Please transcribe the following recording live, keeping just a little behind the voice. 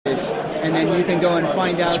and then you can go and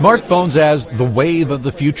find out. Smartphones as the wave of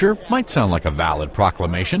the future might sound like a valid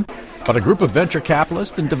proclamation, but a group of venture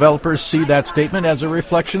capitalists and developers see that statement as a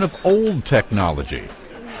reflection of old technology.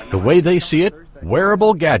 The way they see it,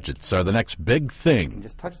 wearable gadgets are the next big thing.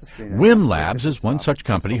 Whim Labs is one such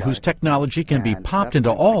company whose technology can be popped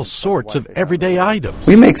into all sorts of everyday items.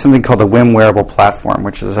 We make something called the Whim Wearable platform,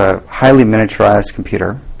 which is a highly miniaturized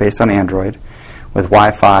computer based on Android with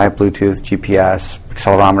Wi-Fi, Bluetooth, GPS,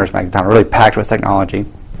 accelerometers, magnetometer, really packed with technology.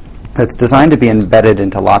 It's designed to be embedded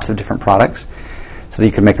into lots of different products. So that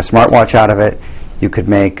you could make a smartwatch out of it, you could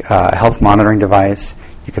make a health monitoring device,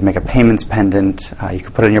 you could make a payments pendant, you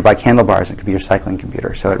could put it in your bike handlebars, it could be your cycling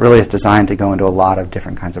computer. So it really is designed to go into a lot of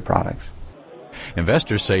different kinds of products.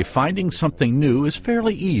 Investors say finding something new is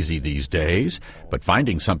fairly easy these days, but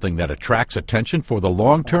finding something that attracts attention for the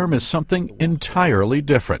long term is something entirely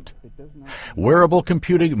different. Wearable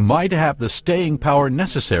computing might have the staying power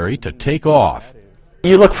necessary to take off.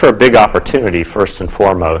 You look for a big opportunity first and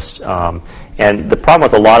foremost, and the problem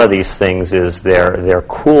with a lot of these things is they're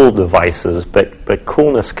cool devices, but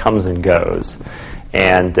coolness comes and goes,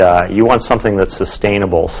 and you want something that's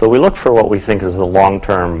sustainable. So we look for what we think is a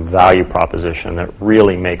long-term value proposition that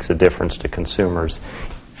really makes a difference to consumers.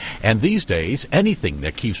 And these days, anything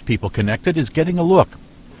that keeps people connected is getting a look.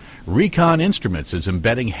 Recon Instruments is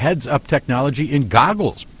embedding heads-up technology in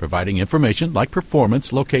goggles, providing information like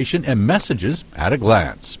performance, location, and messages at a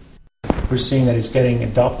glance. We're seeing that it's getting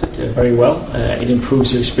adopted very well. It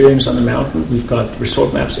improves your experience on the mountain. We've got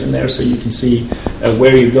resort maps in there so you can see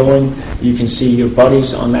where you're going. You can see your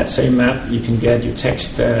buddies on that same map. You can get your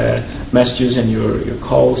text messages and your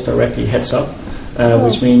calls directly heads up,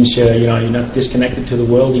 which means you're not disconnected to the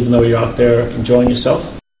world even though you're out there enjoying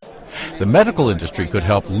yourself. The medical industry could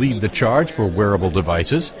help lead the charge for wearable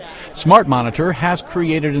devices. Smart Monitor has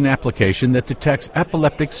created an application that detects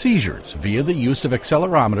epileptic seizures via the use of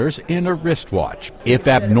accelerometers in a wristwatch. If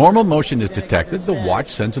abnormal motion is detected, the watch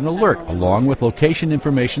sends an alert along with location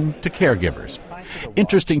information to caregivers.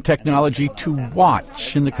 Interesting technology to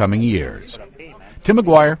watch in the coming years. Tim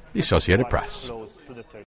McGuire, The Associated Press.